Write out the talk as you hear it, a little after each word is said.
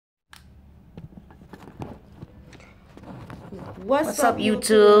What's up,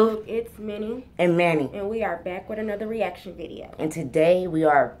 YouTube? It's Minnie and Manny, and we are back with another reaction video. And today we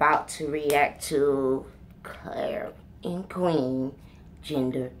are about to react to Claire and Queen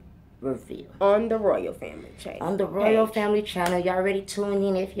gender reveal on the Royal Family channel. On the Royal Family channel, y'all already tuned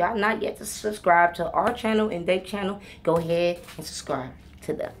in. If y'all not yet to subscribe to our channel and their channel, go ahead and subscribe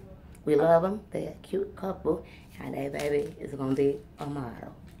to them. We love them. They're a cute couple, and their baby is gonna be a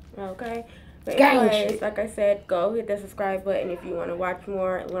model. Okay. But anyways, like I said, go hit the subscribe button if you want to watch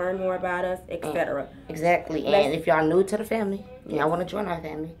more, learn more about us, etc. Exactly. And if y'all new to the family, y'all want to join our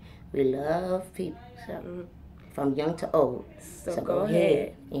family, we love people. So, from young to old. So go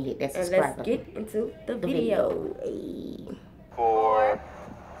ahead and hit that subscribe button. Let's get into the video. 4,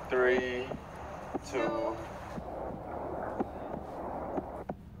 3, 2.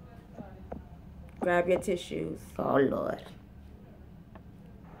 Grab your tissues. Oh, Lord.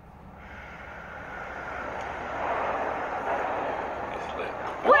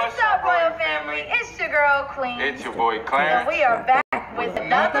 What's up, Royal Family? It's your girl, Queen. It's your boy, Clarence. And we are back with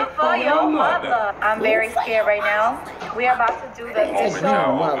another For Your Mother. I'm very scared right now. We are about to do the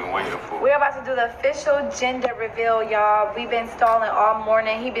official gender reveal, y'all. We've been stalling all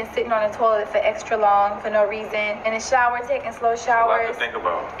morning. He's been sitting on the toilet for extra long for no reason. In the shower, taking slow showers.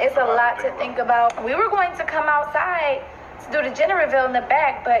 It's a lot to think about. We were going to come outside to do the gender reveal in the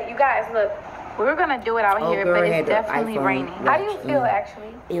back, but you guys, look. We were gonna do it out here, but it's definitely raining. How do you feel,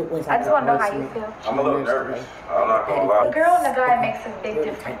 actually? It was. I just want to know how you feel. I'm a little nervous. I'm not gonna lie. The girl and the guy makes a big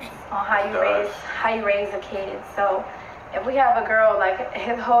difference on how you raise a kid. So, if we have a girl, like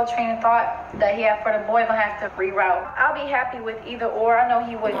his whole train of thought that he had for the boy, gonna have to reroute. I'll be happy with either or. I know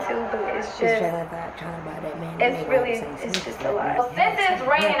he would too, but it's just. It's just a lot. Well, since it's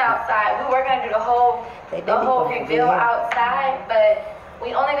raining outside, we were gonna do the whole reveal outside, but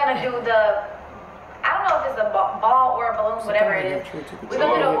we only gonna do the. I don't know if it's a ball or a balloon, whatever it is. We're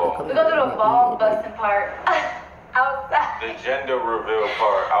gonna do the ball busting part outside. The gender reveal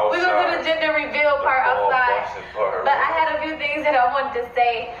part outside. We're gonna do the gender reveal part outside. But I had a few things that I wanted to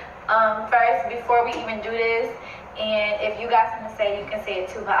say first before we even do this. And if you guys want to say, you can say it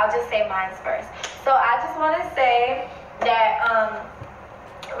too. But I'll just say mine first. So I just want to say that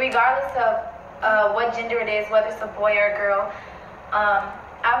regardless of what gender it is, whether it's a boy or a girl,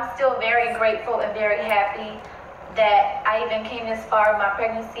 I'm still very grateful and very happy that I even came this far in my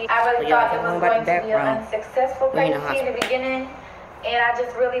pregnancy. I really thought it was going to be an unsuccessful pregnancy in the beginning. And I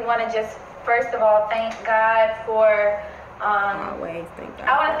just really want to first of all, thank God for, I want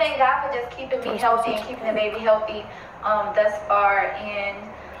to thank God for just keeping me healthy and keeping the baby healthy thus far. And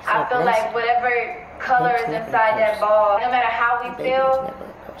I feel like whatever color is inside that ball, no matter how we feel,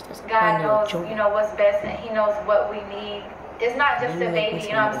 God knows, what's best, and He knows what we need. It's not just a baby,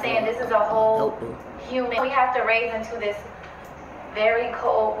 you know what I'm saying? This is a whole human. We have to raise into this very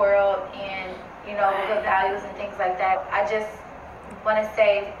cold world and, with good values and things like that. I just want to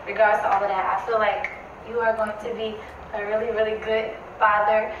say, regardless of all of that, I feel like you are going to be a really, really good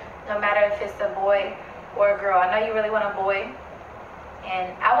father, no matter if it's a boy or a girl. I know you really want a boy,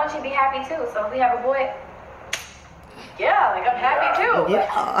 and I want you to be happy too. So if we have a boy, yeah, I'm happy too. Yeah.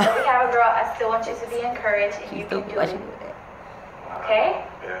 But if we have a girl, I still want you to be encouraged, and you can do it. Okay?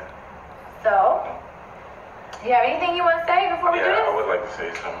 Yeah. So, do you have anything you want to say before we do this? Yeah, I would like to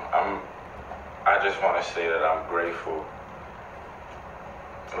say something. I just want to say that I'm grateful,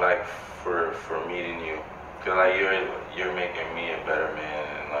 like, for meeting you. Cause like you're making me a better man,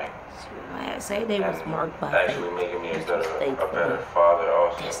 and say they was marked by actually making me a better father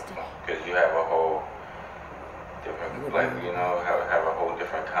also. Cause you have a whole different, have a whole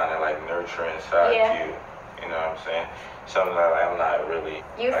different kind of nurturing side to you. You know what I'm saying? Something that I'm not really,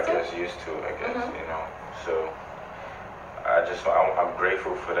 used to, So, I'm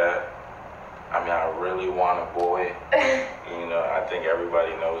grateful for that. I mean, I really want a boy. I think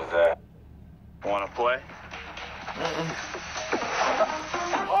everybody knows that. Want to play?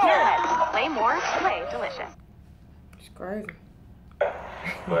 Yes, play more, play delicious. It's crazy.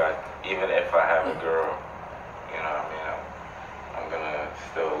 But even if I have a girl, I'm gonna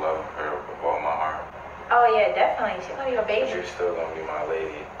still love her with all my heart. Oh yeah, definitely. She's gonna be your baby. You're still gonna be my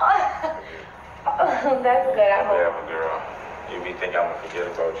lady. That's good. I hope. If I have a girl, you be thinking I'm gonna forget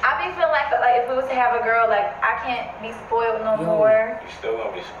about you. I be feeling like if we was to have a girl, I can't be spoiled no more. You still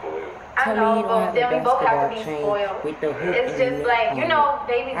gonna be spoiled. I know, but then we both have to be spoiled. It's just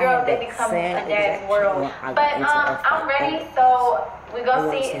baby girls, they become a dad's world. But I'm ready, so we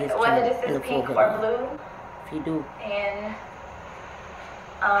go see whether this is pink or blue. If you do. And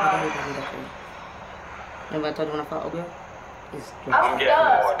Remember I told you when I fought Ogre? I'm stuck.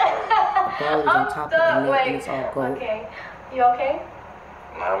 The ball is on top of the net and it's all gold. Okay. You okay?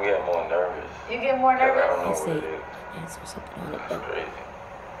 I'm getting more nervous. You get more nervous? I don't know Let's what see. it is. Answer something on it. That's crazy.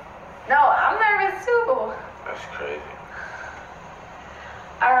 No, I'm nervous too. That's crazy.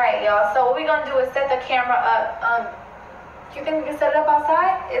 All right, y'all. So what we gonna do is set the camera up. You think we can set it up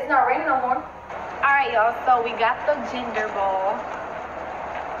outside? It's not raining no more. All right, y'all. So we got the gender ball.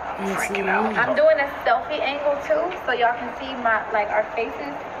 Freaking out. I'm doing a selfie angle too, so y'all can see our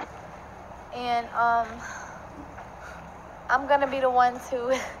faces. And I'm gonna be the one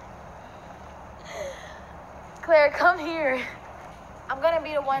to. Claire, come here. I'm gonna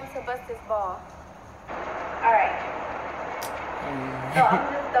be the one to bust this ball. All right. So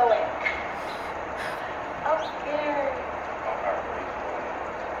I'm just going. I'm scared.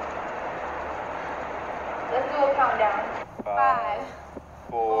 Let's do a countdown. 5,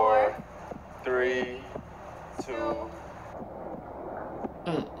 4, 3, 2.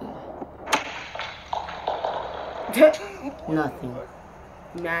 Nothing.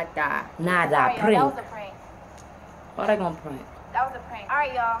 Nada. Nada. Sorry, Prank. that was a prank. Why they gonna prank? That was a prank. All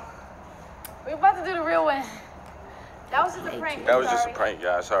right, y'all. We're about to do the real one. That was just a prank. That was just a prank,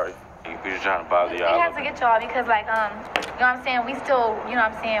 guys. Sorry. We just trying to bother We y'all. had to get y'all because, like, you know what I'm saying? We still, you know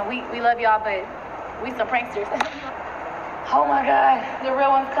what I'm saying? We love y'all, but we some pranksters. Oh my God, the real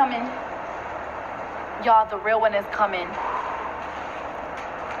one's coming. Y'all, the real one is coming. Let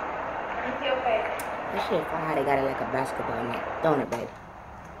me see your face. That shit fire how they got it like a basketball net. Don't it, baby?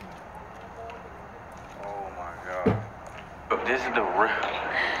 Oh my God. But this is the real.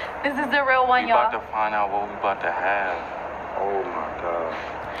 This is the real one, We y'all. about to find out what we about to have. Oh my God.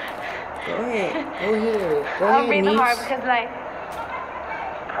 Go ahead. Go ahead. Go I'm ahead, breathing hard niece. because, like,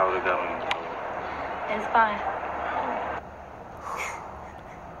 How's it going? it's fine.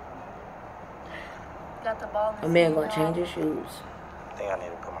 Got the ball in A the man seat, gonna y'all. change his shoes. I think I need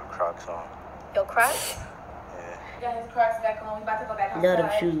to put my Crocs on. Your Crocs? Yeah. Got his Crocs back on. We about to go back outside. Love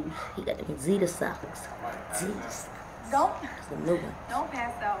them shoes. He got them Zeta socks. Zeta socks. Don't It's a new one.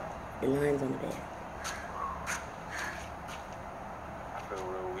 pass out. The lines on the back. I feel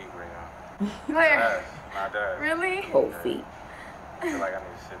real weak right now. Claire, Not that. really? Whole feet. I feel like I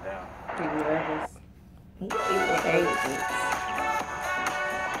need to sit down. You nervous?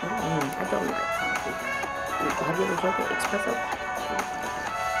 I don't like coffee. Have you ever drunk an espresso?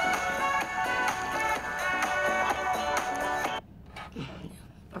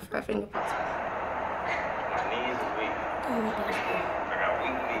 My five finger pizza. My knees is weak. I got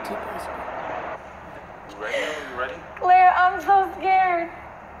weak feet. You ready? You ready? Claire, I'm so scared.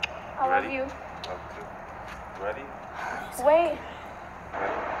 I love Ready? you. Love you too. Ready? Wait. Ready? Let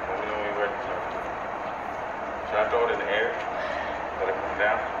me know when you're ready. Should I throw it in the air? Let it come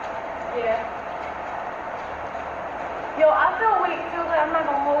down? Yeah. Yo, I feel weak too, but I'm not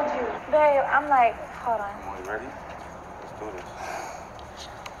gonna hold you. Babe, I'm like, hold on. Come on, you ready? Let's do this.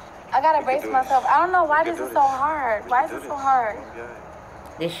 I gotta We brace can do myself. this. I don't know why We can this is do so this. hard. We Why can is do it so this. hard?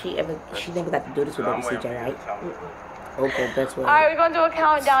 Did she think about to do this with I'm baby waiting for CJ, you to right? tell me. Okay, that's what. Alright, we're gonna do a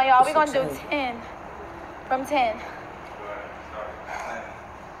countdown, y'all. We're gonna do It's 10. From 10.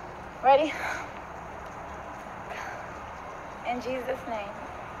 Ready? In Jesus' name.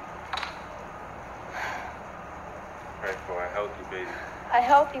 Pray for a healthy baby. A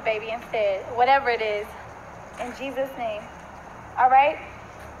healthy baby instead. Whatever it is. In Jesus' name. Alright?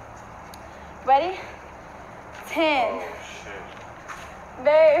 Ready? 10. Oh, shit.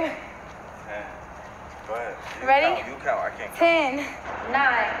 Babe. 10. Go ahead. You Ready? Count. You count. I can't count. 10,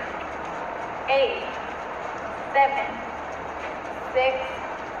 9, 8, 7, 6.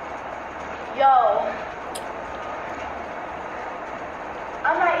 Yo.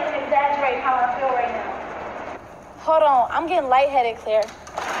 I'm not even exaggerating how I feel right now. Hold on. I'm getting lightheaded, Claire.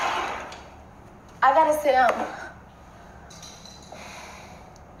 I gotta sit down.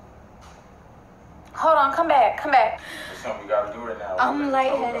 Hold on. Come back. Come back. There's something we gotta do right now. I'm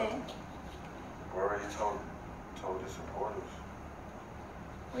lightheaded. We already told the supporters.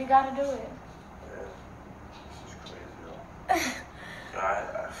 We gotta do it. Yeah. This is crazy, though.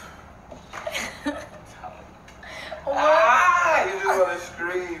 Ah! You just wanna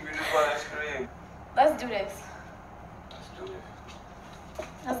scream. You just wanna scream. Let's do this. Let's do this.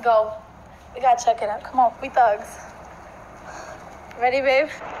 Let's go. We gotta check it out. Come on, we thugs. Ready, babe?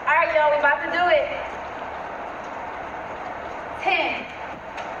 All right, y'all, we about to do it. 10,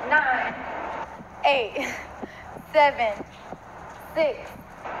 9, 8, 7, 6,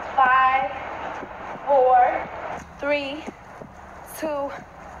 5, 4, 3, 2,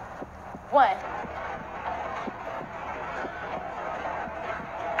 1.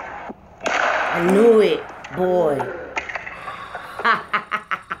 I knew it, boy.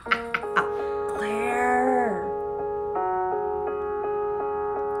 Claire.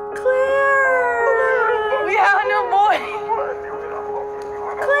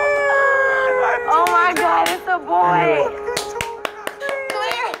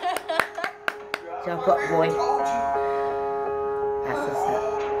 Jump up, boy. That's what's up.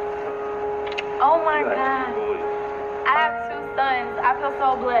 Oh my God. I have 2 sons. I feel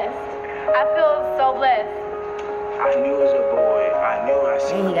so blessed. I feel so blessed. I knew it was a boy. I knew I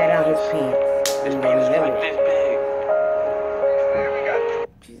seen And he got out his pants. His pants was like this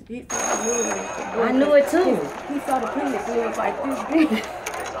big. I knew it too. He saw the penis and it was like this big.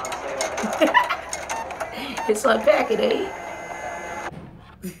 It's like packet, eh?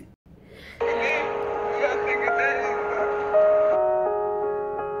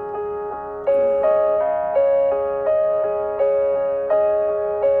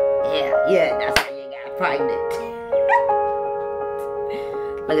 Yeah, that's how you got pregnant.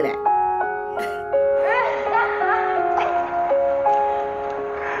 Look at that.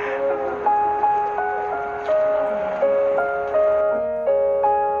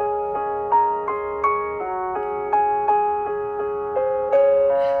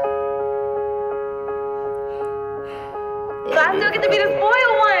 So I still get to be the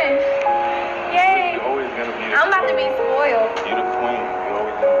spoiled one. Yay. You're always gonna be the I'm about to be spoiled. You're the queen. You're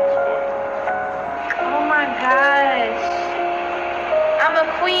always gonna be spoiled. Oh my gosh. I'm a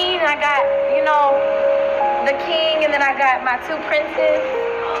queen. I got, you know, the king, and then I got my 2 princes.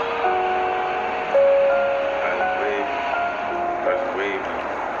 That's brave.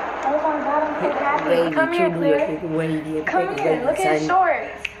 Oh my God, I'm so happy. Baby, Come here, Claire. Wavy, Come here. Look at his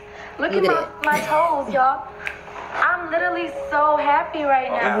shorts. Look at my toes, y'all. I'm literally so happy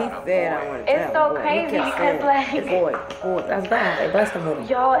right now. He said I want to It's so crazy because, like, boy, that's bad. They busted with him.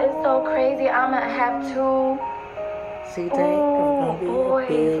 y'all, it's so crazy. I'm gonna have 2 CJ,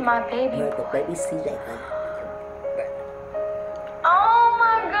 boys, my baby. The baby CJ. Oh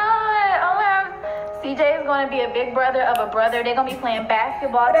my God. Oh my. CJ is gonna be a big brother of a brother. They're gonna be playing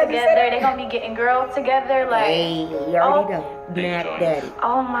basketball together. They're gonna be getting girls together. Like, Hey, you already know. Nap daddy.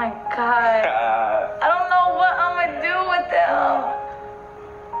 oh my God. I don't know what I'm gonna do with them.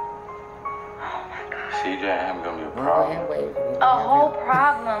 Oh my God. CJ and him gonna be a problem. A whole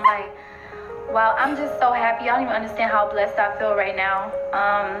problem. Like, wow, I'm just so happy. I don't even understand how blessed I feel right now.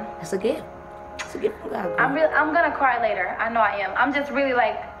 It's a gift. It's a gift from God. I'm gonna cry later. I know I am. I'm just really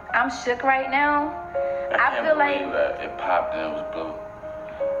like, I'm shook right now. I feel like it popped and it was blue.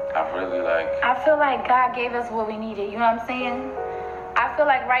 I feel like God gave us what we needed. You know what I'm saying? I feel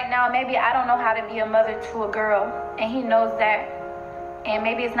like right now, maybe I don't know how to be a mother to a girl, and He knows that. And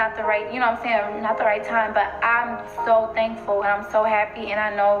maybe it's not the right, you know what I'm saying, not the right time, but I'm so thankful and I'm so happy, and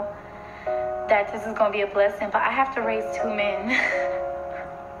I know that this is gonna be a blessing, but I have to raise 2 men.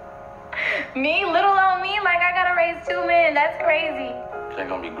 Me, little on me, like I gotta raise 2 men. That's crazy. They're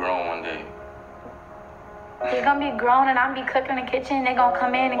gonna be grown one day. They're gonna be grown, and I'm be cooking in the kitchen. They're gonna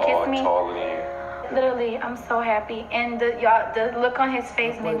come in and kiss me. Taller than you. Literally, I'm so happy, and the look on his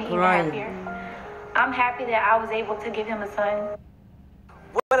face made me even happier. I'm happy that I was able to give him a son.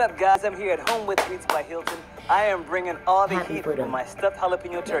 What up, guys? I'm here at Home with Treats by Hilton. I am bringing all the heat with my stuffed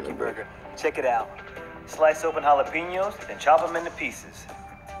jalapeno turkey burger. Check it out. Slice open jalapenos, then chop them into pieces.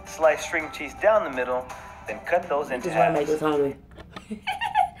 Slice string cheese down the middle, then cut those into halves. Make us hungry.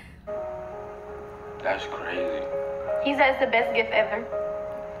 That's crazy. He said it's the best gift ever.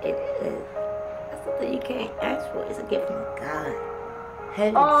 It is. That's something you can't ask for. It's a gift from God.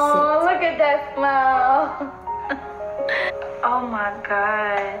 Heaven Oh, look at that smile. Oh my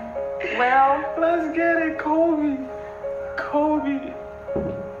God. Well, Let's get it, Kobe. Kobe.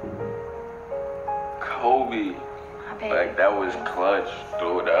 my baby. Like, that was clutch.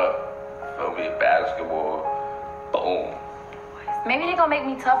 Threw it up. Feel me? Basketball. Boom. Maybe they're gonna make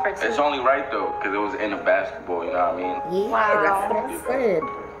me tougher too. It's only right, though, because it was in the basketball, you know what I mean? Yeah, Wow. that's what I said.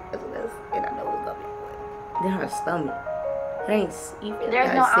 That's what I said. I know it's gonna be good. Then her stomach. It ain't, you feel There's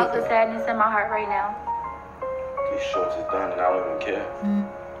like no sick. ounce of sadness in my heart right now. These shorts is done, and I don't even care.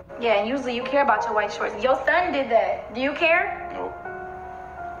 Yeah, and usually you care about your white shorts. Your son did that. Do you care? Nope.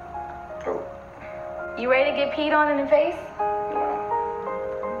 Nope. You ready to get peed on in the face? No.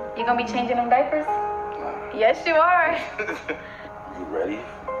 You gonna be changing them diapers? No. Yes, you are. You ready? You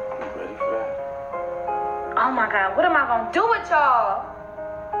ready for that? Oh my God, what am I gonna do with y'all?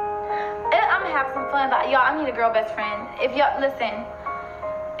 I'm gonna have some fun, but y'all, I need a girl best friend. If y'all, listen,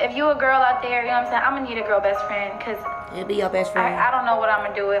 if you a girl out there, you know what I'm saying, I'm gonna need a girl best friend, because It'll be your best friend. I don't know what I'm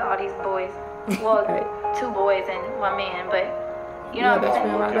gonna do with all these boys. Well, 2 boys and 1 man, but you know what I'm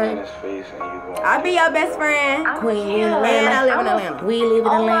saying? Look in his face and you going, I'll be your best friend. Queen in And Atlanta. I live in Atlanta. We live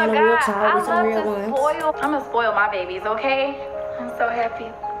in Oh my Atlanta. Real God, talk. We I some love real to ones. spoil. I'm gonna spoil my babies, okay? I'm so happy.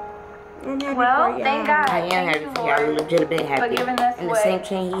 I'm happy Well, for y'all. thank God. I am Thank happy you, for y'all. Lord, Legitimately happy. for giving us And the what same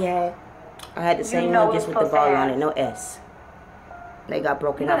chain he had, I had the same know one we're just with the supposed to ball have. on it, no S. They got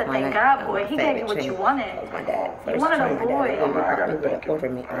broken You up. gotta thank God, boy. He gave you what you wanted. That was my dad. You wanted a boy. I gotta thank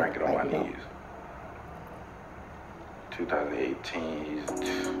him. I gotta get on my knees. 2018.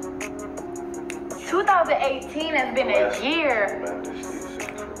 2018 has been a year.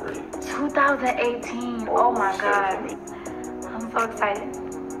 2018. Oh my God. I'm so excited.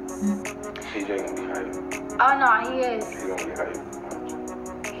 CJ gonna be hyped. Oh no, he is. He's gonna be hyped.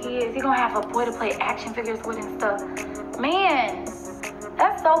 He is. He's gonna have a boy to play action figures with and stuff. Man,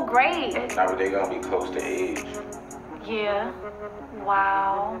 that's so great. Now they gonna be close to age. Yeah.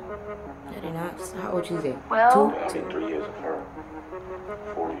 Wow. How old is he? Well, They're 3 years apart.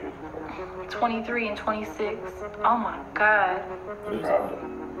 4 years apart. 23 and 26. Oh my God.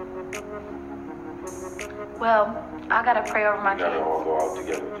 Well, I gotta pray over my We gotta kids. all go out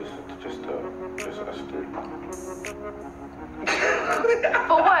together, just us three.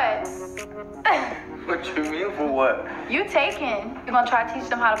 For what? What you mean for what? You taking? You gonna try to teach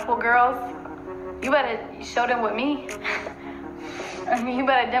them how to pull girls? You better show them with me. I mean, you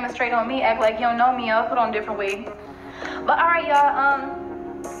better demonstrate on me. Act like you don't know me. I'll put on a different wig. But all right, y'all.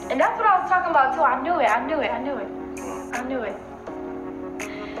 And that's what I was talking about too. I knew it.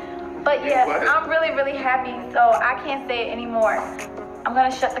 But yeah, I'm really, really happy. So I can't say it anymore. I'm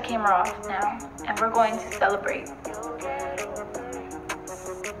gonna shut the camera off now, and we're going to celebrate.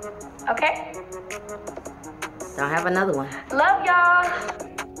 Okay? Don't have another one. Love y'all.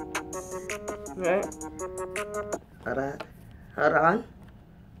 Right. Hold on.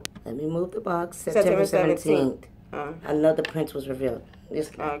 Let me move the box. September 17th. Another prince was revealed.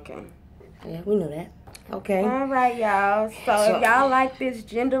 Okay. Yeah, we know that. Okay. All right, y'all. So if y'all like this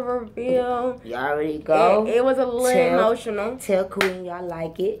gender reveal, you already go. It was a little emotional. Tell Queen y'all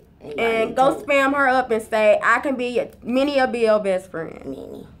like it. And go spam her up and say, I can be Minnie or be your best friend.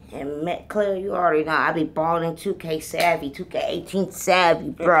 Minnie. And Claire, you already know I be balling 2K savvy, 2K18 savvy,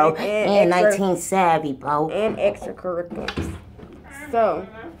 bro. And 19 savvy, bro. And extracurriculars. So,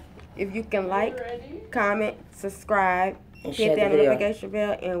 if you can like, comment, subscribe, and hit that notification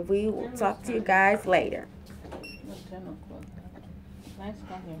bell, and we will talk to you guys later. 10 o'clock. Nice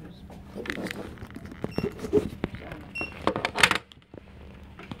to hear.